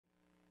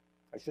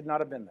I should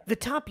not have been there. The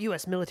top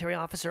U.S. military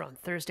officer on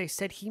Thursday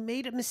said he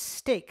made a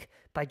mistake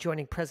by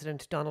joining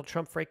President Donald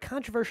Trump for a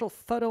controversial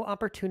photo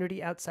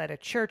opportunity outside a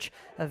church,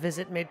 a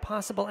visit made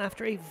possible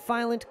after a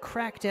violent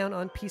crackdown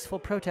on peaceful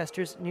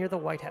protesters near the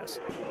White House.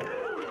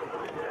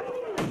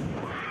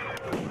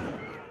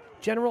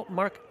 General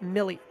Mark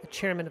Milley, the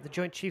chairman of the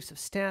Joint Chiefs of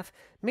Staff,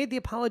 made the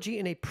apology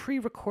in a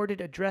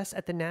pre-recorded address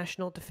at the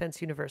National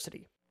Defense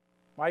University.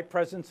 My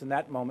presence in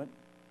that moment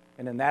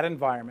and in that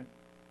environment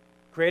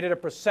created a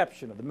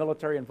perception of the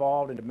military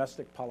involved in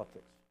domestic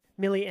politics.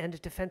 Milley and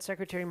Defense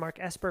Secretary Mark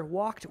Esper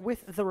walked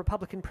with the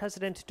Republican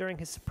president during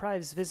his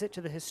surprise visit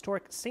to the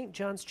historic St.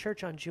 John's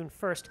Church on June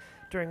 1st,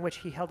 during which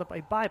he held up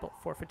a Bible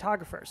for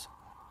photographers.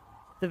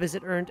 The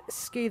visit earned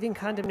scathing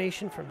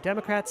condemnation from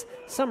Democrats,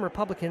 some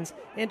Republicans,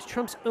 and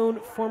Trump's own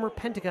former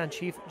Pentagon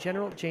chief,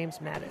 General James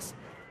Mattis.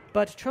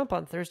 But Trump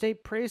on Thursday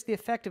praised the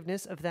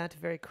effectiveness of that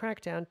very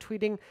crackdown,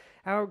 tweeting,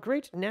 "Our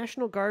great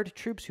National Guard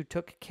troops who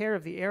took care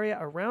of the area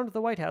around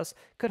the White House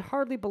could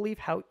hardly believe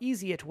how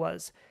easy it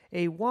was.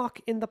 A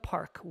walk in the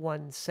park,"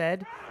 one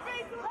said.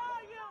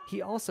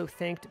 He also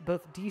thanked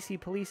both D.C.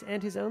 police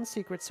and his own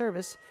Secret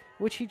Service,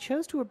 which he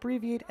chose to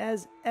abbreviate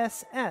as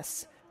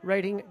SS,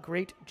 writing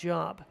 "great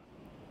job."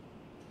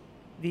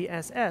 The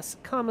SS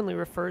commonly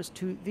refers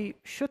to the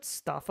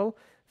Schutzstaffel,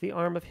 the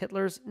arm of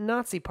Hitler's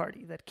Nazi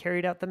party that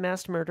carried out the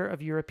mass murder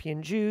of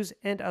European Jews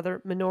and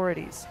other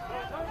minorities.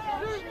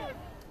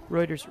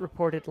 Reuters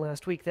reported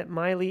last week that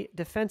Milley,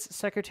 Defense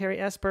Secretary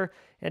Esper,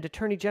 and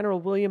Attorney General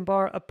William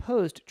Barr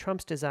opposed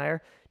Trump's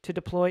desire to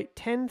deploy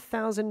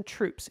 10,000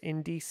 troops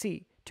in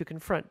D.C. to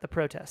confront the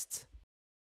protests.